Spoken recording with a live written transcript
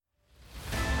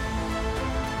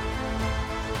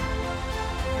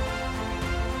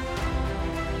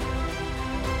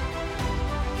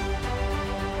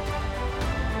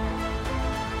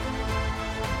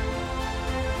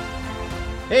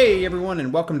Hey everyone,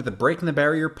 and welcome to the Breaking the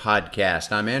Barrier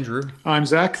podcast. I'm Andrew. I'm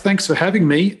Zach. Thanks for having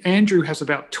me. Andrew has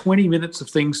about 20 minutes of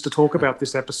things to talk about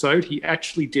this episode. He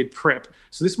actually did prep.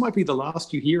 So this might be the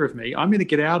last you hear of me. I'm going to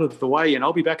get out of the way and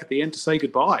I'll be back at the end to say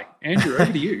goodbye. Andrew,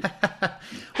 over to you.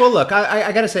 Well, look,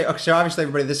 I got to say, okay, so obviously,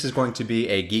 everybody, this is going to be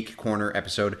a Geek Corner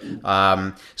episode.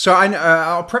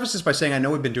 I'll preface this by saying I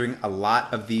know we've been doing a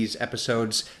lot of these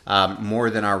episodes, more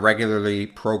than our regularly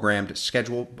programmed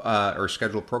schedule or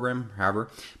scheduled program, however.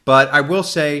 But I will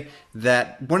say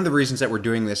that one of the reasons that we're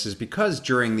doing this is because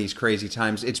during these crazy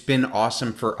times, it's been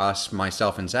awesome for us,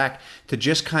 myself and Zach, to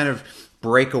just kind of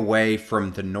break away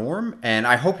from the norm. And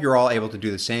I hope you're all able to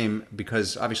do the same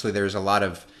because obviously there's a lot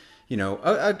of, I know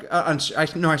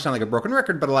I sound like a broken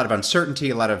record, but a lot of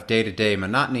uncertainty, a lot of day-to-day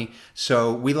monotony.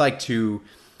 So we like to,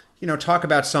 talk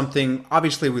about something.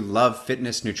 Obviously, we love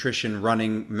fitness, nutrition,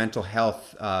 running, mental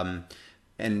health,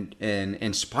 and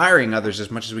inspiring others as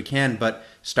much as we can. But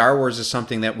Star Wars is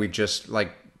something that we've just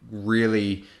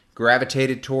really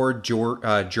gravitated toward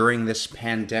during this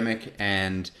pandemic.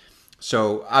 And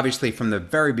so obviously from the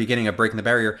very beginning of Breaking the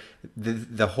Barrier,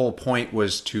 the whole point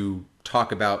was to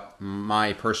talk about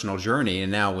my personal journey.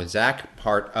 And now with Zach,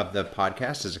 part of the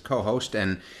podcast as a co-host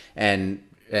and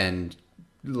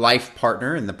life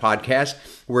partner in the podcast,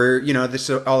 where, this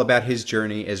is all about his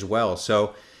journey as well.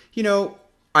 So,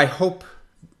 I hope,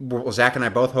 Zach and I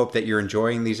both hope that you're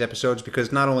enjoying these episodes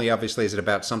because not only obviously is it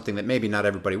about something that maybe not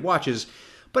everybody watches,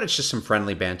 but it's just some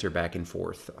friendly banter back and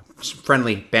forth. Some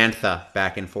friendly bantha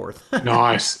back and forth.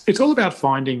 Nice. It's all about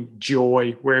finding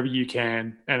joy wherever you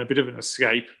can and a bit of an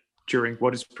escape during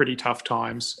what is pretty tough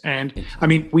times. And I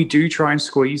mean, we do try and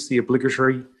squeeze the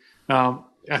obligatory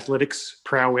athletics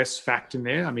prowess fact in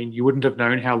there. I mean, you wouldn't have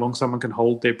known how long someone can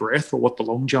hold their breath or what the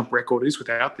long jump record is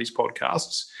without these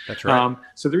podcasts. That's right.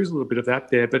 So there is a little bit of that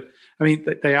there. But I mean,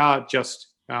 they are just...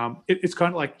 it's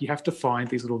kind of like you have to find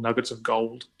these little nuggets of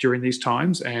gold during these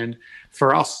times. And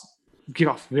for us, give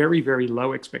off very, very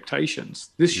low expectations.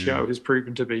 This show has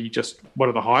proven to be just one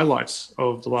of the highlights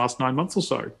of the last 9 months or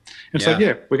so. And so,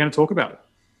 we're going to talk about it.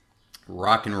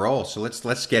 Rock and roll. So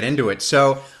let's get into it.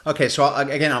 So, okay. So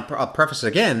I'll preface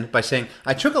again by saying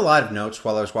I took a lot of notes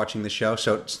while I was watching the show.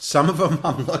 So some of them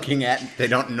I'm looking at, they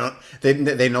don't know,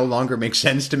 they no longer make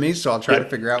sense to me. So I'll try to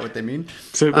figure out what they mean.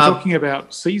 So we're talking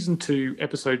about season 2,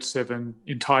 episode 7,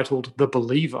 entitled "The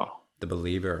Believer." The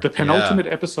Believer. The penultimate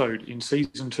episode in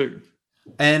season 2.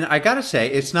 And I gotta say,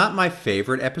 it's not my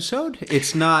favorite episode.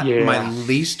 It's not my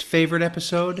least favorite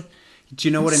episode. Do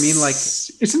you know what I mean? Like,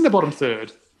 it's in the bottom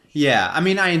third. Yeah, I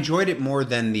mean, I enjoyed it more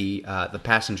than the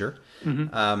Passenger,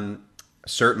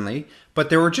 certainly. But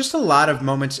there were just a lot of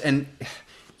moments, and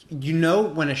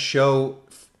when a show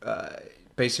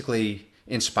basically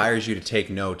inspires you to take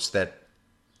notes, that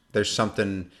there's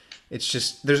something. It's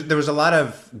just there was a lot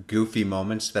of goofy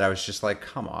moments that I was just like,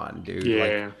 come on, dude.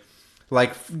 Yeah.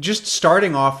 Like just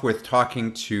starting off with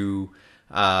talking to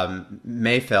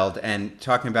Mayfeld and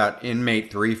talking about inmate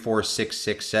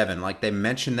 34667. Like they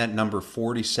mentioned that number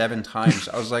 47 times.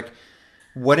 I was like,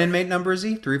 what inmate number is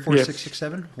he?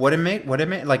 34667? What inmate?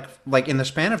 Like in the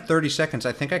span of 30 seconds,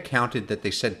 I think I counted that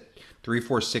they said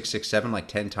 34667 like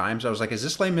 10 times. I was like, is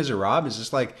this Les Miserables? Is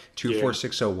this like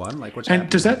 24601? Like what's happening?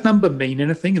 And does that number mean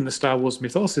anything in the Star Wars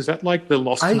mythos? Is that like the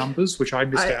lost numbers, which I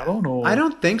missed out on? Or? I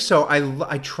don't think so.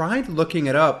 I tried looking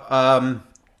it up,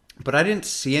 but I didn't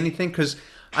see anything because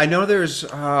I know there's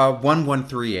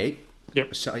 1138.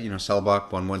 Yep. So,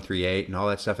 Cellblock 1138 and all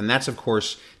that stuff, and that's of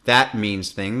course that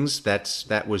means things.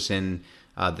 That was in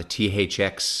the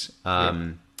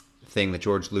THX thing that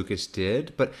George Lucas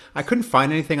did, but I couldn't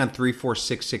find anything on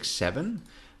 34667.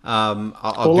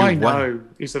 All I know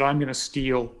is that I'm going to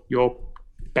steal your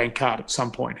bank card at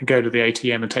some point and go to the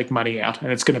ATM and take money out, and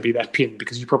it's going to be that PIN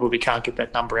because you probably can't get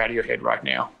that number out of your head right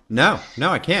now. No,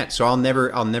 I can't. So I'll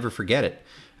never forget it.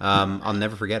 I'll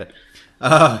never forget it.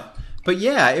 But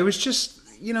yeah, it was just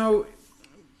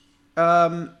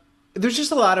there's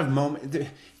just a lot of moments.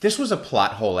 This was a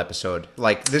plot hole episode.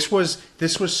 Like this was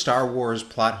Star Wars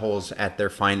plot holes at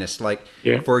their finest. Like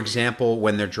for example,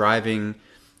 when they're driving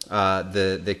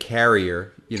the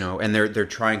carrier, and they're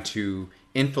trying to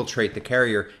infiltrate the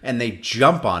carrier and they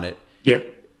jump on it. Yeah.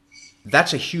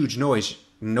 That's a huge noise.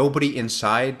 Nobody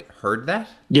inside heard that?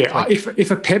 Yeah,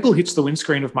 if a pebble hits the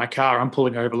windscreen of my car, I'm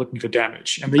pulling over looking for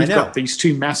damage. And they've got these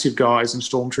two massive guys in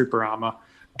Stormtrooper armor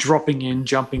dropping in,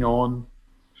 jumping on.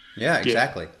 Yeah,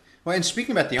 exactly. Well, and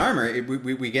speaking about the armor,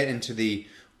 we get into the,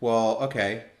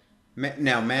 okay,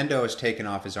 now Mando has taken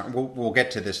off his armor. We'll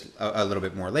get to this a little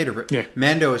bit more later, but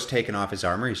Mando has taken off his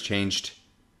armor. He's changed.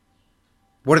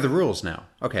 What are the rules now?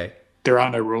 Okay. There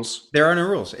are no rules. There are no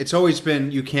rules. It's always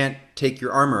been you can't take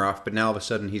your armor off, but now all of a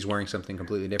sudden he's wearing something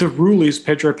completely The different. rule is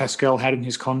Pedro Pascal had in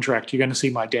his contract, you're going to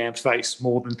see my damn face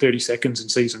more than 30 seconds in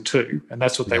season 2. And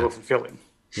that's what they were fulfilling.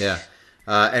 Yeah,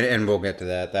 and we'll get to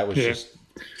that. That was just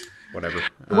whatever.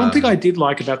 The one thing I did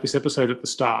like about this episode at the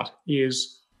start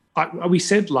is we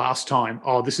said last time,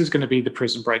 oh, this is going to be the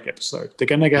Prison Break episode. They're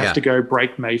going to have to go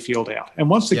break Mayfield out. And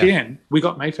once again, we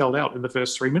got Mayfield out in the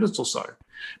first 3 minutes or so.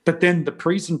 But then the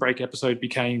Prison Break episode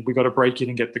became, we got to break in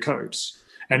and get the codes.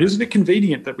 And isn't it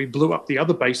convenient that we blew up the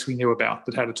other base we knew about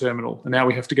that had a terminal, and now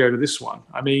we have to go to this one?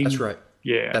 I mean, that's right.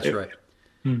 Yeah, that's right.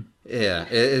 Yeah,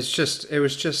 it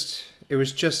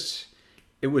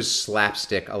was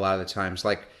slapstick a lot of the times.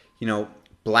 Like, you know,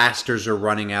 blasters are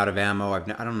running out of ammo. I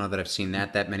don't know that I've seen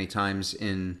that many times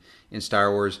in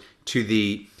Star Wars. To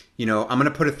the, you know, I'm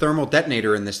going to put a thermal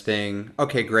detonator in this thing.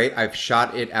 Okay, great. I've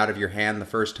shot it out of your hand the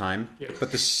first time. Yep.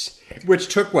 But which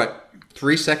took,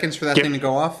 3 seconds for that thing to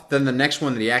go off? Then the next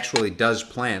one that he actually does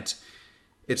plant,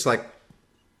 it's like,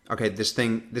 okay, this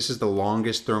is the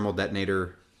longest thermal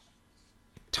detonator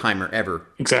timer ever.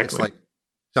 Exactly. It's like,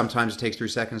 sometimes it takes 3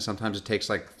 seconds. Sometimes it takes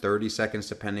like 30 seconds,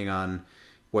 depending on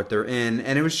what they're in.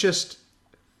 And it was just...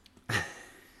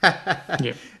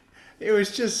 It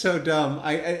was just so dumb.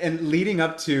 And leading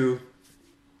up to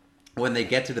when they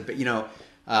get to the,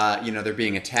 they're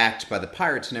being attacked by the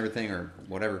pirates and everything or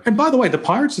whatever. And by the way, the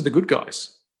pirates are the good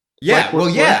guys. Yeah,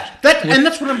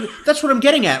 that's what I'm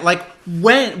getting at. Like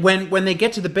when they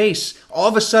get to the base, all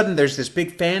of a sudden there's this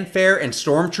big fanfare and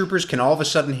stormtroopers can all of a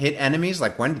sudden hit enemies.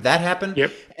 Like, when did that happen?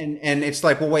 Yep. And it's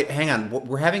like, well, wait, hang on.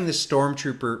 We're having this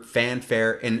stormtrooper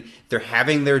fanfare and they're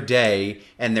having their day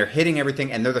and they're hitting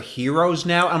everything and they're the heroes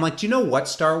now. I'm like, do you know what,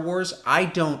 Star Wars? I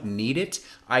don't need it.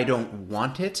 I don't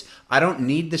want it. I don't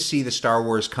need to see the Star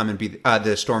Wars come and be the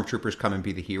stormtroopers come and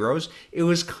be the heroes. It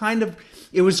was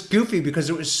goofy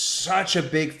because it was such a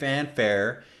big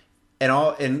fanfare, and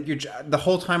the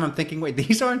whole time I'm thinking, wait,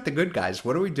 these aren't the good guys.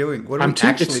 What are we doing? What are we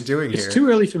actually doing here? It's too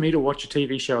early for me to watch a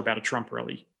TV show about a Trump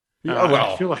rally.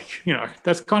 I feel like,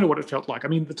 that's kind of what it felt like. I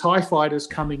mean, the TIE fighters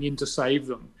coming in to save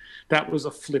them, that was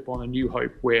a flip on A New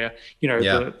Hope where,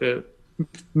 the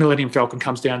Millennium Falcon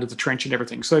comes down to the trench and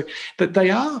everything. So that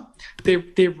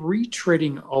they're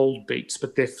retreading old beats,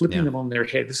 but they're flipping them on their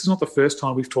head. This is not the first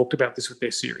time we've talked about this with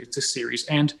this series,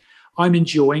 and I'm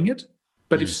enjoying it.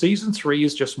 But if season 3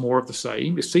 is just more of the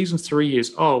same, if season 3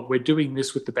 is, we're doing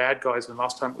this with the bad guys, and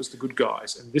last time it was the good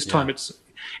guys, and this time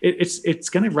it's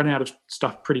going to run out of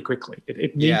stuff pretty quickly.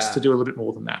 It needs to do a little bit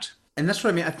more than that. And that's what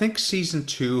I mean. I think season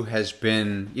 2 has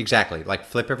been exactly like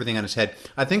flip everything on its head.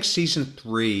 I think season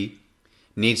 3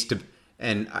 needs to,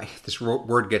 and this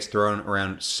word gets thrown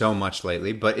around so much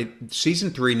lately, but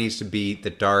season 3 needs to be the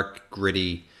dark,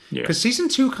 gritty. Because season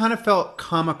 2 kind of felt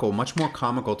comical, much more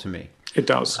comical to me. It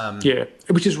does,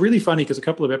 which is really funny because a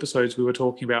couple of episodes we were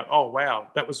talking about, oh, wow,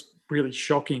 that was really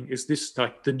shocking. Is this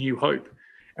like the New Hope?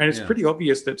 And it's pretty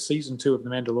obvious that season 2 of The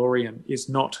Mandalorian is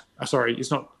not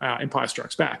Empire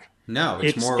Strikes Back. No,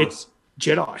 it's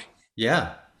Jedi.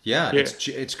 Yeah.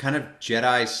 It's kind of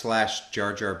Jedi /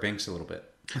 Jar Jar Binks a little bit.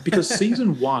 Because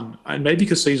season 1, and maybe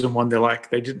because season 1,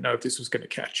 they didn't know if this was going to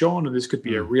catch on and this could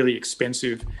be a really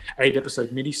expensive 8-episode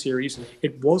miniseries.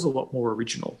 It was a lot more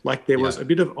original. Like there was a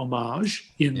bit of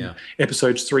homage in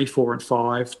episodes 3, 4, and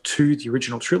 5 to the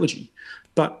original trilogy.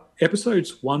 But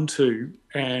episodes 1, 2,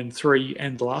 and 3,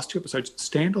 and the last 2 episodes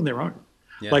stand on their own.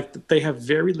 Yeah. Like they have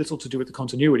very little to do with the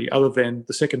continuity other than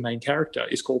the second main character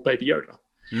is called Baby Yoda.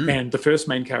 And the first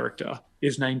main character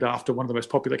is named after one of the most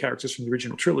popular characters from the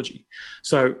original trilogy.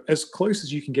 So as close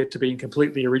as you can get to being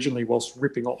completely originally whilst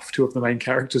ripping off 2 of the main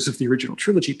characters of the original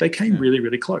trilogy, they came really,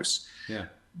 really close. Yeah.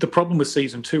 The problem with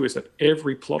season 2 is that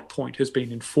every plot point has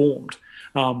been informed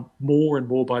more and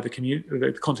more by the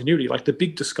continuity. Like the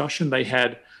big discussion they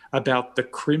had about the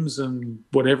Crimson,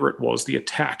 whatever it was, the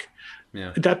attack,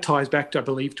 that ties back, I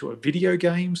believe, to a video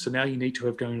game. So now you need to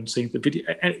have gone and seen the video.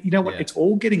 And you know what? It's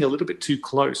all getting a little bit too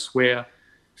close where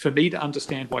for me to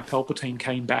understand why Palpatine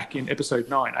came back in episode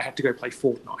 9, I had to go play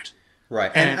Fortnite. Right.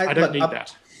 And I don't need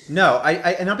that. No,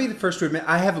 and I'll be the first to admit,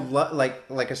 I have, like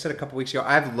I said a couple weeks ago,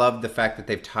 I've loved the fact that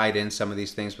they've tied in some of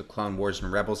these things with Clone Wars and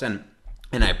Rebels, and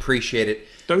I appreciate it.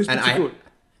 Those bits are good.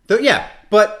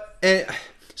 But...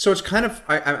 so it's kind of,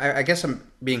 I guess I'm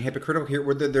being hypocritical here,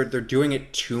 where they're doing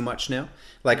it too much now.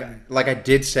 Like I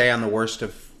did say on the worst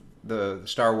of the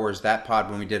Star Wars That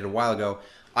Pod when we did it a while ago,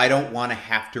 I don't want to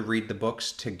have to read the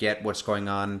books to get what's going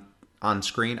on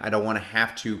screen. I don't want to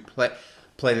have to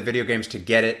play the video games to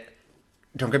get it.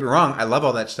 Don't get me wrong, I love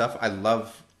all that stuff. I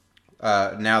love,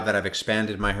 now that I've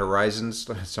expanded my horizons,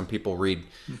 some people read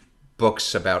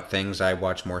books about things, I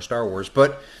watch more Star Wars.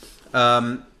 But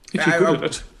If you're good at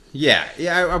it. yeah,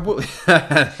 I will.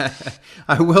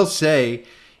 I will say,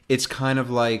 it's kind of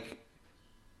like,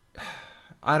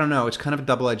 I don't know. It's kind of a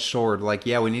double-edged sword. Like,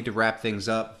 yeah, we need to wrap things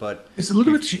up, but It's a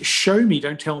little bit show me,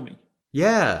 don't tell me.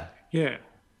 yeah, Yeah.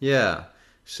 yeah.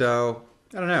 So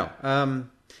I don't know.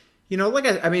 You know, like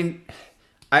I mean,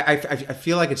 I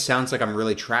feel like it sounds like I'm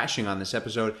really trashing on this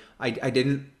episode.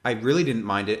 I really didn't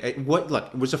mind it.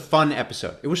 Look, it was a fun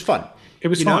episode. It was fun. It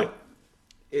was You fine. know,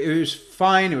 it was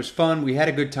fine. It was fun. We had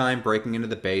a good time breaking into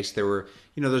the base. There were,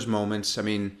 those moments. I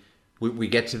mean, we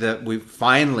get to we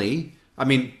finally. I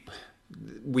mean,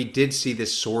 we did see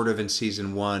this sort of in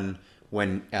season 1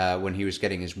 when he was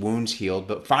getting his wounds healed,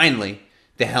 but finally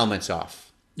the helmet's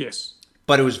off. Yes.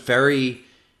 But it was very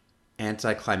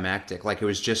anticlimactic. Like, it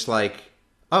was just like,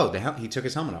 oh, he took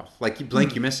his helmet off. Like, you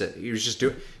blink, you miss it. He was just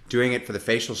doing it for the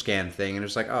facial scan thing, and it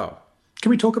was like, oh, Can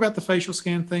we talk about the facial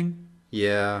scan thing?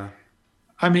 yeah.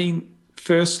 I mean,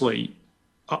 firstly,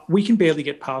 we can barely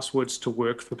get passwords to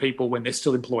work for people when they're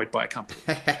still employed by a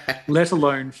company, let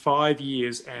alone 5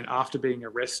 years and after being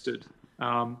arrested.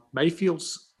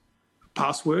 Mayfield's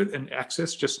password and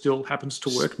access just still happens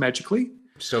to work magically.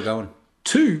 Still going.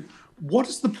 2, what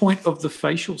is the point of the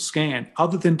facial scan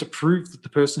other than to prove that the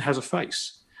person has a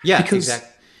face? Yeah, exactly.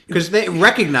 Because it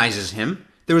recognizes him.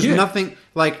 There was nothing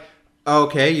like,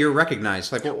 okay, you're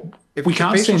recognized. Like, well, if we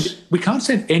can't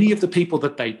send any of the people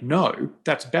that they know.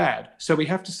 That's bad. So we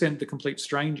have to send the complete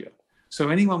stranger. So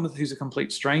anyone who's a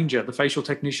complete stranger, the facial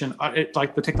technician,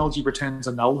 like the technology returns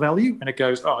a null value, and it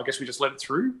goes, oh, I guess we just let it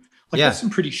through. Like, that's some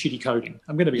pretty shitty coding.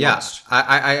 I'm going to be honest.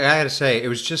 I got to say, it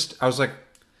was just, I was like,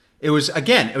 it was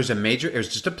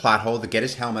just a plot hole to get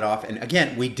his helmet off. And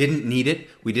again, we didn't need it.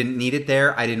 We didn't need it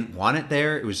there. I didn't want it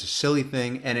there. It was a silly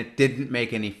thing, and it didn't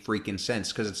make any freaking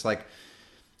sense, because it's like,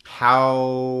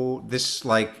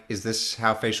 is this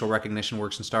how facial recognition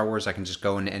works in Star Wars? I can just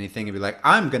go into anything and be like,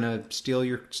 I'm going to steal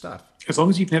your stuff. As long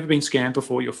as you've never been scanned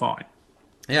before, you're fine.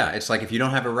 Yeah, it's like, if you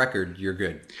don't have a record, you're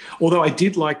good. Although I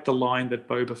did like the line that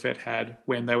Boba Fett had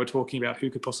when they were talking about who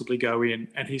could possibly go in,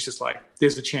 and he's just like,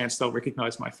 there's a chance they'll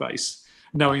recognize my face,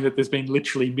 knowing that there's been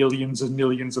literally millions and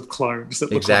millions of clones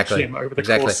that look like him over the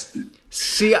course.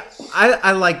 See,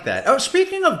 I like that. Oh,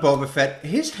 speaking of Boba Fett,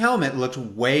 his helmet looked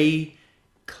way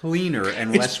cleaner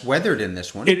and less weathered in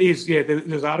this one. It is, yeah.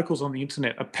 There's articles on the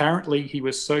internet. Apparently, he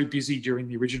was so busy during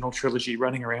the original trilogy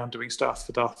running around doing stuff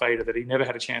for Darth Vader that he never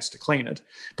had a chance to clean it.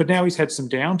 But now he's had some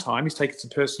downtime. He's taken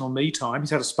some personal me time. He's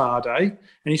had a spa day, and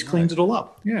he's cleaned it all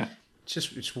up. Yeah. It's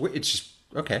just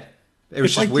okay.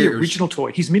 It's like weird. The original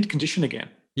toy. He's mint condition again.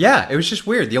 Yeah, it was just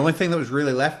weird. The only thing that was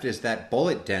really left is that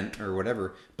bullet dent or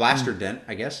whatever, blaster dent,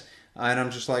 I guess. And I'm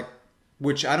just like,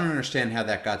 which I don't understand how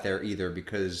that got there either,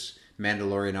 because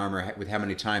Mandalorian armor, with how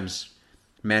many times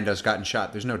Mando's gotten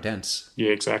shot, there's no dents.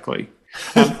 Yeah, exactly.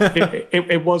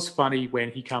 It was funny when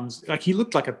he comes, like, he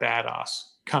looked like a badass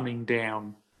coming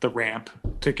down the ramp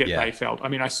to get Mayfeld. I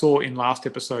mean, I saw in last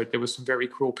episode there was some very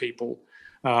cruel people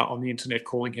on the internet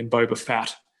calling him Boba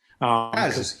Fett.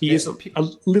 Because he is a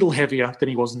little heavier than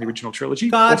he was in the original trilogy.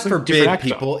 God forbid,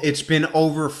 people. It's been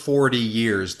over 40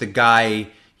 years. The guy,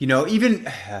 even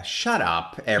shut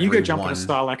up, everyone. You go jump in a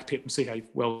Sarlacc pit and see how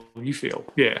well you feel.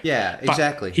 Yeah. Yeah,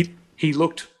 exactly. But he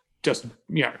looked just,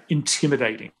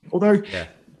 intimidating. Although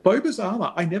Boba's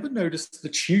armor, I never noticed the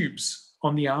tubes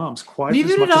on the arms quite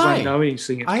as much as I'm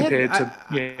noticing it compared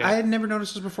to. I had never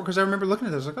noticed this before, because I remember looking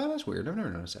at this. I was like, oh, that's weird. I've never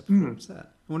noticed that before. What's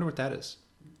that? I wonder what that is.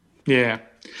 Yeah.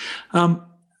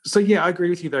 So I agree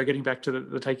with you though. Getting back to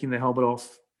the taking the helmet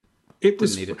off, it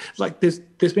was like there's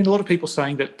been a lot of people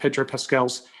saying that Pedro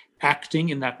Pascal's acting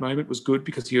in that moment was good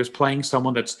because he was playing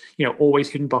someone that's always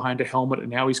hidden behind a helmet,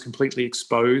 and now he's completely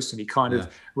exposed and he kind of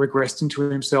regressed into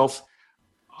himself.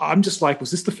 I'm just like, was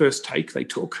this the first take they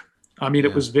took? I mean,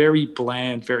 it was very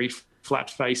bland, very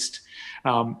flat-faced.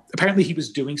 Apparently he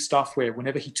was doing stuff where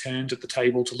whenever he turned at the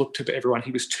table to look to everyone,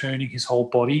 he was turning his whole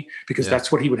body, because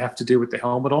that's what he would have to do with the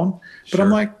helmet on. But I'm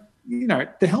like,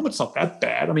 the helmet's not that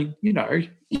bad. I mean,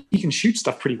 he can shoot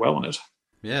stuff pretty well on it.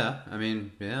 Yeah. I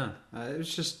mean, yeah. It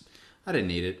was just, I didn't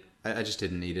need it. I just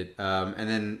didn't need it. And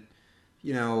then,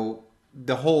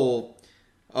 the whole,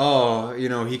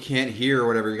 he can't hear or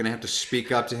whatever, you're going to have to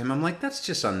speak up to him. I'm like, that's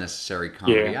just unnecessary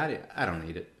comedy. Yeah. I don't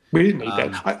need it. We didn't need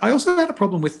that. I also had a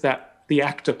problem with that. The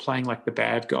actor playing like the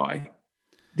bad guy,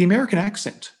 the American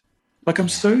accent. Like, I'm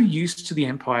so used to the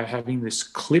Empire having this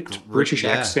clipped British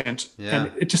accent, and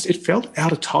it felt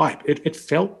out of type. It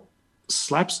felt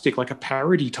slapstick, like a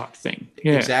parody type thing.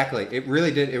 Yeah, exactly. It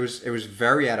really did. It was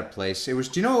very out of place. It was,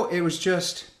 it was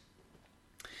just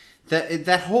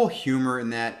that whole humor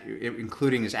in that,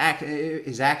 including his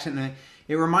accent,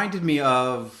 it reminded me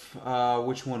of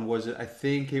which one was it? I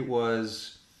think it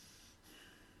was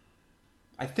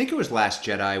Last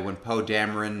Jedi when Poe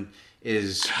Dameron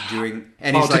is doing,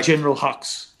 and he's like General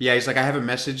Hux. Yeah, he's like, I have a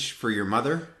message for your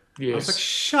mother. Yes. I was like,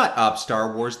 shut up,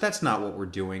 Star Wars. That's not what we're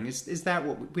doing. Is that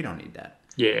what we don't need that?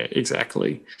 Yeah,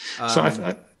 exactly.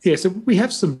 So we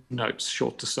have some notes.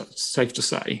 Safe to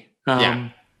say. Yeah.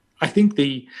 I think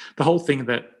the whole thing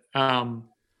that I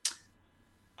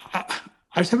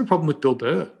just have a problem with Bill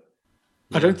Burr.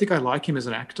 I don't think I like him as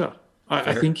an actor.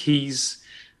 I think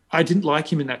I didn't like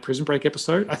him in that Prison Break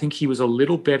episode. I think he was a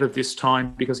little better this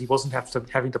time because he wasn't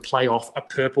having to play off a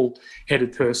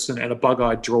purple-headed person and a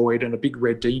bug-eyed droid and a big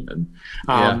red demon.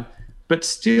 But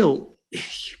still,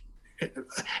 it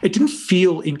didn't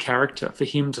feel in character for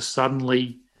him to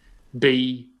suddenly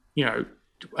be,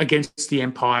 against the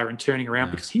Empire and turning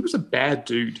around because he was a bad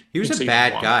dude. He was a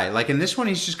bad guy. Like in this one,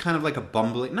 he's just kind of like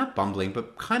not bumbling,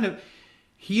 but kind of,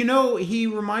 he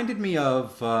reminded me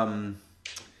of, I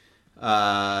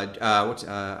don't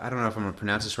know if I'm going to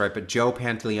pronounce this right, but Joe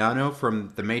Pantoliano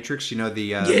from The Matrix, the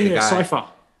guy. Cypher.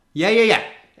 Yeah.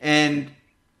 And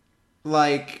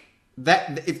like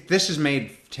that, if this is made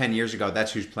 10 years ago,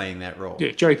 that's who's playing that role.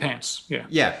 Yeah, Joey Pants. Yeah.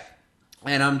 Yeah.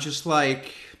 And I'm just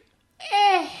like,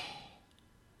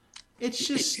 it's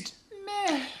just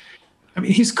meh. I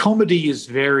mean, his comedy is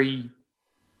very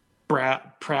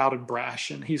proud and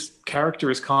brash, and his character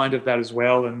is kind of that as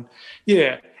well. And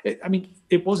yeah,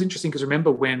 it was interesting because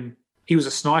remember when he was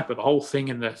a sniper, the whole thing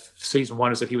in the season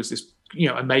 1 is that he was this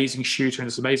amazing shooter and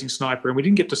this amazing sniper, and we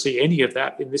didn't get to see any of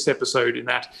that in this episode, in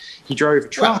that he drove a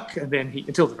truck and then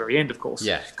until the very end, of course,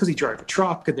 because he drove a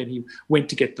truck and then he went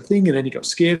to get the thing and then he got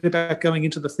scared about going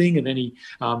into the thing and then he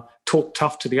talked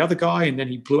tough to the other guy and then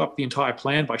he blew up the entire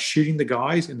plan by shooting the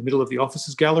guys in the middle of the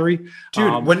officers gallery.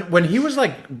 Dude, when he was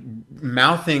like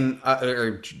mouthing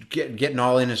or getting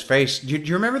all in his face, do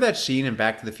you remember that scene in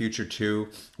Back to the Future 2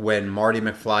 when Marty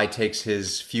McFly takes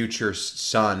his future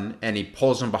son and he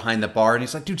pulls him behind the bar and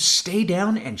he's like, dude, stay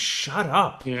down and shut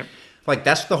up. Yeah. Like,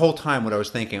 that's the whole time what I was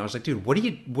thinking. I was like, dude, what are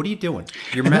you doing?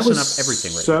 You're messing up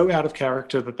everything right now. So out of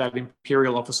character that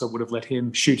Imperial officer would have let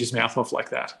him shoot his mouth off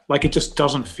like that. Like, it just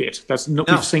doesn't fit.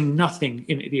 We've seen nothing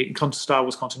in Star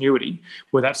Wars continuity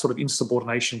where that sort of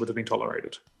insubordination would have been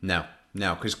tolerated. No,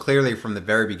 because clearly from the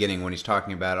very beginning when he's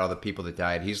talking about all the people that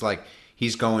died, he's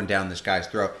going down this guy's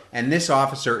throat. And this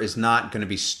officer is not going to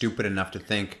be stupid enough to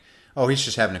think, oh, he's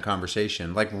just having a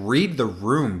conversation. Like, read the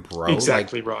room, bro.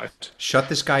 Exactly right. Shut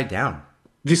this guy down.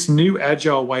 This new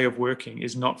agile way of working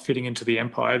is not fitting into the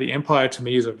Empire. The Empire, to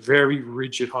me, is a very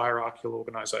rigid hierarchical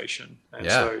organization. And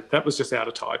so that was just out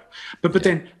of type. But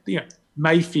then,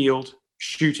 Mayfield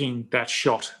shooting that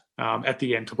shot at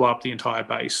the end to blow up the entire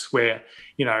base where,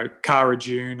 Cara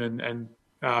June and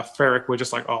Ferrick were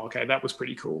just like, oh, okay, that was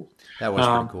pretty cool. That was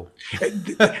pretty cool.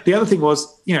 The other thing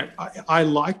was, I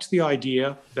liked the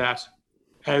idea that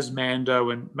as Mando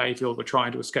and Mayfield were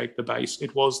trying to escape the base,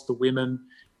 it was the women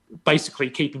basically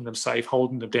keeping them safe,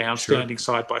 holding them down, standing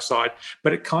side by side.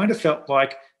 But it kind of felt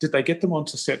like, did they get them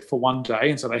onto set for one day?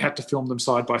 And so they had to film them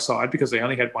side by side because they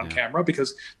only had one camera,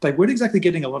 because they weren't exactly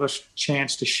getting a lot of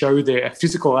chance to show their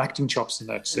physical acting chops in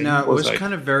that scene. No, it was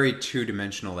kind of very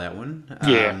two-dimensional, that one.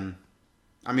 Yeah.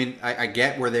 I mean, I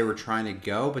get where they were trying to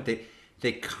go, but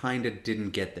they kind of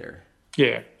didn't get there.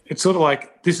 Yeah. It's sort of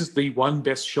like, this is the one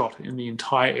best shot in the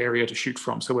entire area to shoot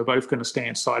from, so we're both going to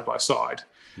stand side by side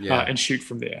and shoot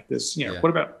from there. There's, what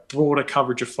about broader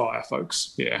coverage of fire,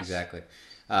 folks? Yeah. Exactly.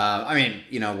 I mean,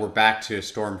 we're back to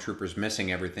stormtroopers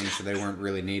missing everything, so they weren't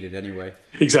really needed anyway.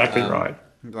 Exactly right.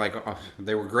 Like,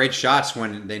 they were great shots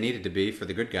when they needed to be for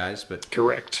the good guys, but...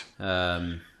 Correct.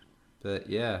 But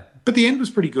yeah. But the end was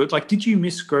pretty good. Like, did you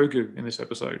miss Grogu in this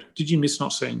episode? Did you miss not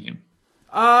seeing him?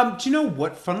 Do you know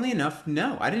what? Funnily enough,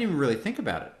 no. I didn't even really think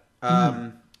about it.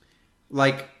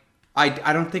 Like,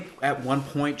 I don't think at one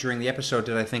point during the episode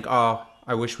did I think, oh,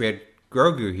 I wish we had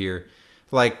Grogu here.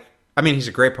 Like, I mean, he's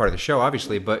a great part of the show,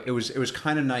 obviously, but it was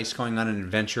kind of nice going on an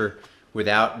adventure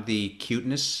without the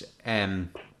cuteness. And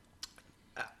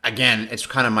again, it's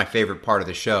kind of my favorite part of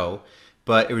the show,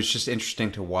 but it was just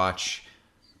interesting to watch.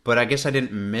 But I guess I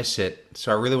didn't miss it,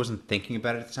 so I really wasn't thinking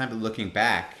about it at the time. But looking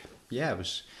back, yeah, it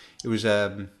was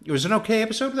an okay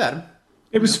episode without him.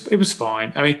 It was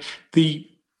fine. I mean,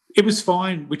 it was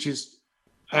fine, which is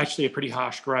actually a pretty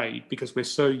harsh grade because we're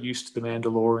so used to the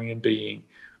Mandalorian being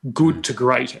good to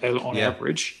great on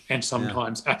average, and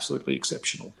sometimes absolutely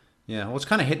exceptional. Yeah, well, it's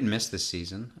kind of hit and miss this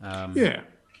season. Yeah.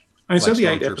 And it's like only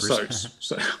 8 stormtroopers. episodes.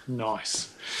 So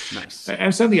nice. Nice. And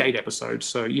it's only 8 episodes.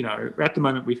 So, at the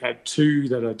moment we've had 2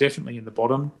 that are definitely in the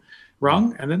bottom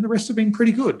rung, and then the rest have been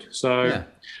pretty good. So, Yeah.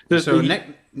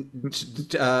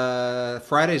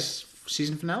 Friday's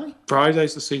season finale?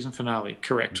 Friday's the season finale,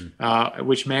 correct.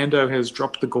 Which Mando has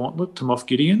dropped the gauntlet to Moff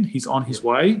Gideon. He's on his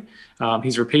way.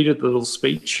 He's repeated the little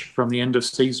speech from the end of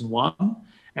season 1,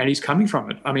 and he's coming from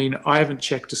it. I mean, I haven't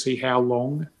checked to see how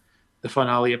long the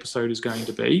finale episode is going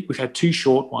to be. We've had 2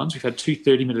 short ones. We've had 2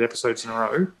 30-minute episodes in a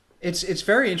row. It's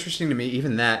very interesting to me,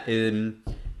 even that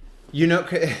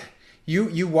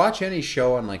you watch any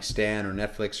show on like Stan or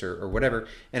Netflix or whatever,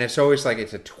 and it's always like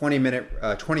it's a 20-minute,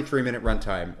 23-minute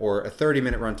runtime or a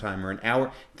 30-minute runtime or an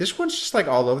hour. This one's just like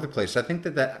all over the place. I think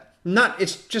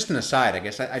it's just an aside, I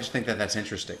guess. I just think that's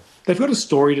interesting. They've got a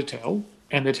story to tell,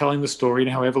 and they're telling the story in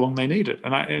however long they need it.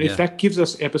 And if that gives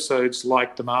us episodes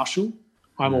like The Marshal,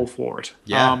 I'm all for it.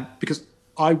 Yeah. Because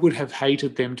I would have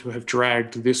hated them to have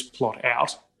dragged this plot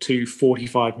out to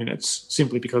 45 minutes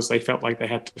simply because they felt like they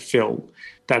had to fill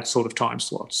that sort of time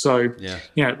slot. So,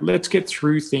 let's get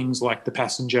through things like The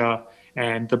Passenger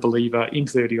and The Believer in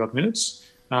 30-odd minutes.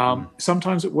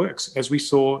 Sometimes it works. As we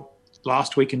saw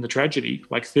last week in The Tragedy,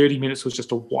 like 30 minutes was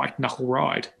just a white-knuckle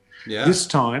ride. Yeah. This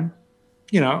time,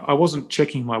 I wasn't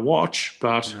checking my watch,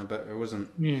 but... No, but it wasn't...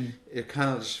 It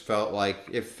kind of just felt like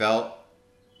it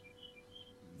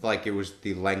was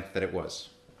the length that it was.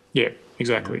 Yeah,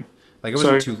 exactly. Like, it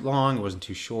wasn't too long, it wasn't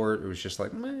too short, it was just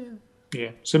like, meh. Yeah.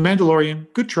 So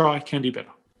Mandalorian, good try, can do better.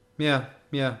 Yeah,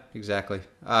 exactly.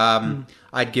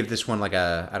 I'd give this one like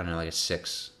a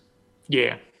 6.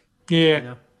 Yeah.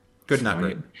 Good, not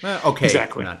great. Okay,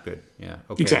 exactly. Not good. Yeah,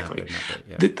 okay, exactly. Not good, not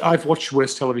great. Yeah. I've watched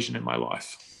worse television in my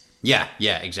life. Yeah,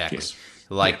 exactly. Yes.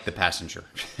 Like The Passenger.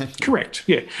 Correct,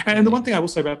 yeah. And the one thing I will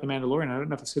say about The Mandalorian, I don't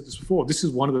know if I said this before, this is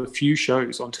one of the few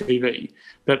shows on TV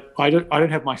that I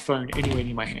don't have my phone anywhere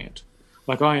near my hand.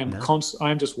 Like I am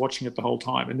just watching it the whole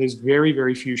time. And there's very,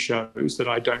 very few shows that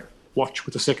I don't watch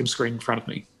with a second screen in front of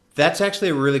me. That's actually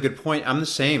a really good point. I'm the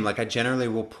same. Like I generally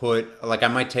will I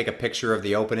might take a picture of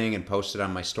the opening and post it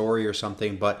on my story or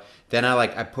something, but then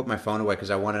I put my phone away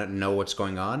because I want to know what's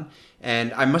going on.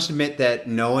 And I must admit that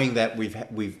knowing that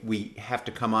we have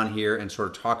to come on here and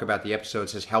sort of talk about the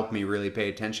episodes has helped me really pay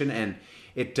attention, and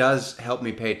it does help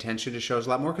me pay attention to shows a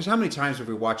lot more. Because how many times have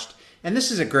we watched? And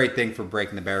this is a great thing for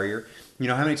breaking the barrier.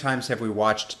 How many times have we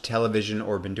watched television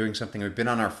or been doing something? We've been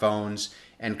on our phones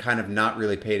and kind of not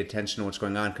really paid attention to what's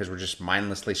going on because we're just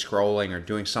mindlessly scrolling or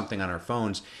doing something on our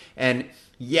phones. And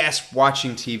yes,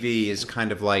 watching TV is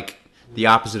kind of like the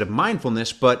opposite of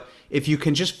mindfulness, but if you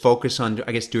can just focus on,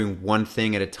 I guess, doing one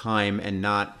thing at a time and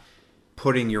not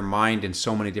putting your mind in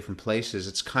so many different places,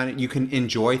 it's kind of, you can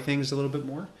enjoy things a little bit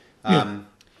more. Yeah.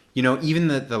 Even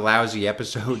the lousy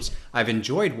episodes, I've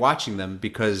enjoyed watching them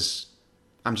because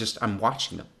I'm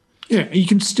watching them. Yeah, you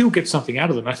can still get something out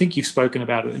of them. I think you've spoken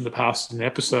about it in the past in an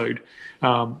episode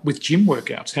with gym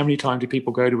workouts. How many times do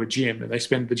people go to a gym and they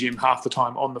spend the gym half the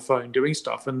time on the phone doing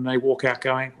stuff, and they walk out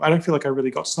going, I don't feel like I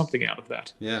really got something out of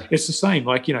that. Yeah. It's the same.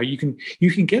 Like, you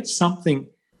can get something.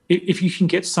 If you can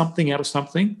get something out of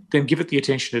something, then give it the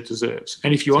attention it deserves.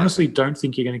 And if you honestly don't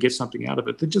think you're going to get something out of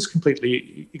it, then just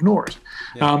completely ignore it.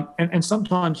 Yeah. And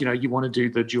sometimes, you want to do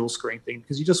the dual screen thing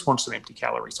because you just want some empty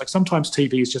calories. Like sometimes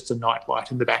TV is just a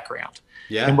nightlight in the background.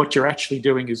 Yeah. And what you're actually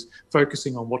doing is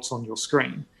focusing on what's on your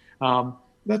screen.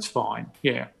 That's fine.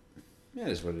 Yeah. Yeah,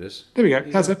 it is what it is. There we go.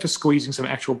 How's that for squeezing some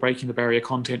actual breaking the barrier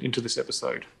content into this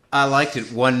episode? I liked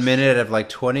it. 1 minute of like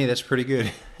 20. That's pretty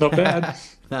good. Not bad.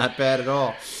 Not bad at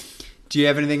all. Do you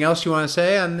have anything else you want to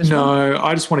say on this one? No,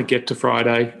 I just want to get to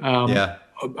Friday.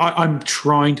 I'm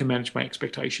trying to manage my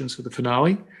expectations for the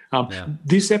finale.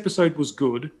 This episode was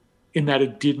good in that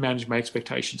it did manage my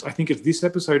expectations. I think if this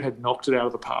episode had knocked it out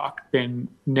of the park, then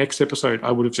next episode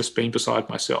I would have just been beside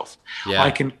myself. Yeah. I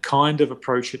can kind of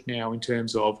approach it now in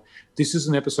terms of this is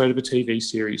an episode of a TV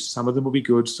series. Some of them will be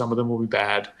good, some of them will be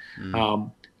bad.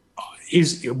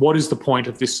 What is the point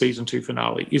of this season 2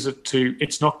 finale?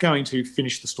 It's not going to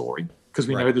finish the story because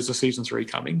we know there's a season 3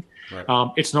 coming. Right.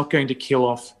 It's not going to kill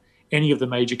off any of the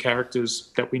major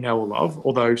characters that we know or love,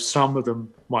 although some of them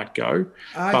might go.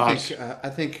 I think.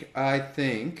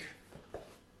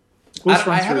 Let's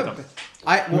run through them.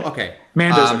 Okay.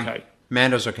 Mando's okay.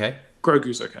 Mando's okay.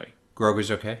 Grogu's okay.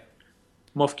 Grogu's okay.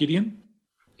 Moff Gideon.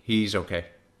 He's okay.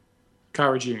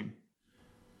 Cara Dune.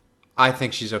 I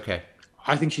think she's okay.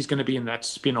 I think she's going to be in that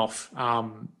spin-off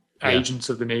Agents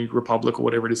of the New Republic or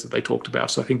whatever it is that they talked about.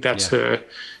 So I think that's her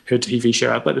TV show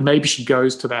outlet. And maybe she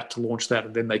goes to that to launch that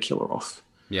and then they kill her off.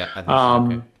 Yeah, I think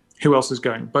so. Okay. Who else is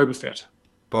going? Boba Fett.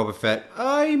 Boba Fett.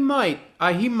 He might.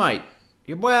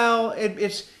 Well,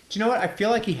 it's. Do you know what? I feel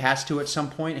like he has to at some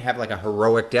point have like a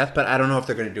heroic death, but I don't know if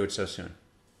they're going to do it so soon.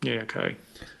 Yeah, okay.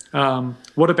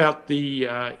 What about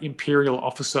the Imperial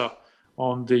officer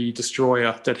on the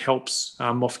destroyer that helps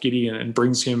Moff Gideon and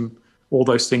brings him all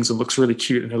those things and looks really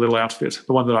cute in her little outfit?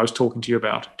 The one that I was talking to you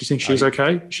about. Do you think she's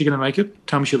okay? Is she going to make it?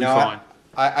 Tell me she'll be fine.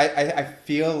 I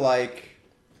feel like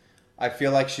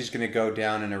she's going to go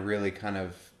down in a really kind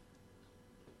of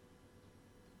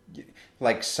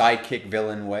like sidekick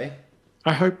villain way.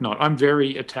 I hope not. I'm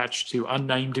very attached to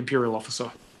unnamed Imperial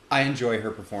officer. I enjoy her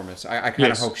performance. I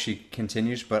kind of hope she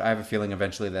continues, but I have a feeling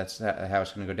eventually that's how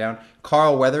it's going to go down.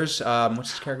 Carl Weathers,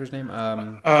 what's his character's name?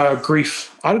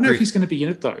 Grief. I don't know if he's going to be in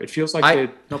it though. It feels like they're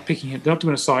not picking him. They're not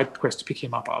doing a side quest to pick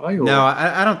him up, are they? Or? No,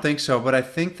 I don't think so. But I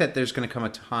think that there's going to come a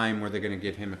time where they're going to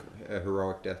give him a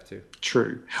heroic death too.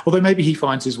 True. Although maybe he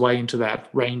finds his way into that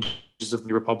Rangers of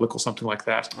the Republic or something like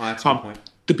that. Oh, that's a good point.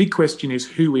 The big question is,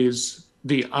 who is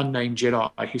the unnamed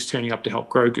Jedi who's turning up to help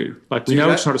Grogu? Like we know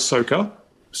it's not Ahsoka.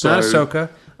 It's not Ahsoka.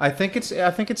 I think it's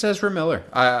Ezra Miller.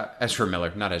 Ezra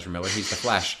Miller, not Ezra Miller. He's the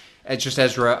Flash. It's just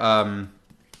Ezra.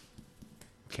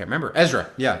 Can't remember. Ezra.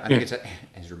 Yeah, I think it's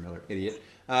Ezra Miller. Idiot.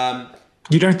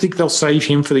 You don't think they'll save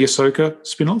him for the Ahsoka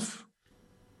spin-off?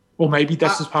 Or maybe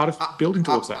that's as part of building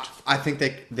towards that. I think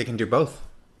they can do both.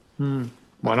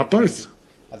 Why not both?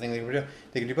 I think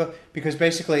they can do both because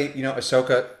basically,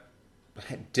 Ahsoka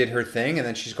did her thing and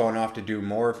then she's going off to do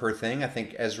more of her thing. I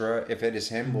think Ezra, if it is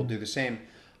him, will do the same.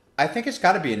 I think it's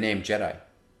got to be a named Jedi.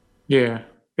 Yeah.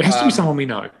 It has to be someone we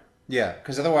know. Yeah,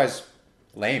 because otherwise,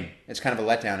 lame. It's kind of a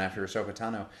letdown after Ahsoka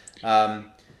Tano.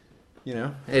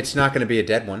 It's not going to be a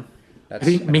dead one. I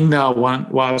think Ming-Na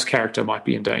Wen's character might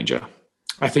be in danger.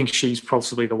 I think she's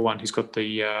possibly the one who's got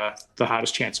the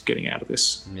hardest chance of getting out of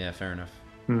this. Yeah, fair enough.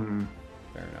 Mm-hmm.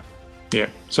 Fair enough. Yeah.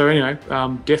 So anyway,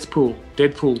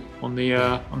 Deadpool on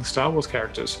the Star Wars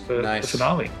characters for the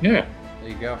finale. Yeah. There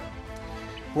you go.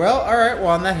 Well, all right. Well,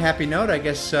 on that happy note, I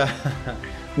guess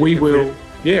we will.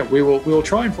 Yeah, we'll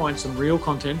try and find some real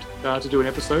content to do an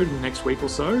episode in the next week or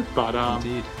so. But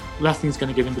Indeed. Nothing's going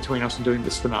to get in between us and doing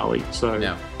this finale.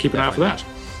 So keep an eye out for that.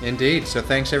 Indeed. So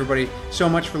thanks everybody so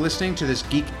much for listening to this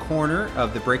Geek Corner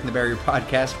of the Breaking the Barrier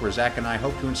podcast, where Zach and I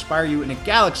hope to inspire you in a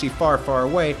galaxy far, far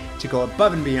away to go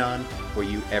above and beyond what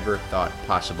you ever thought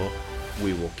possible.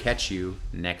 We will catch you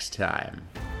next time.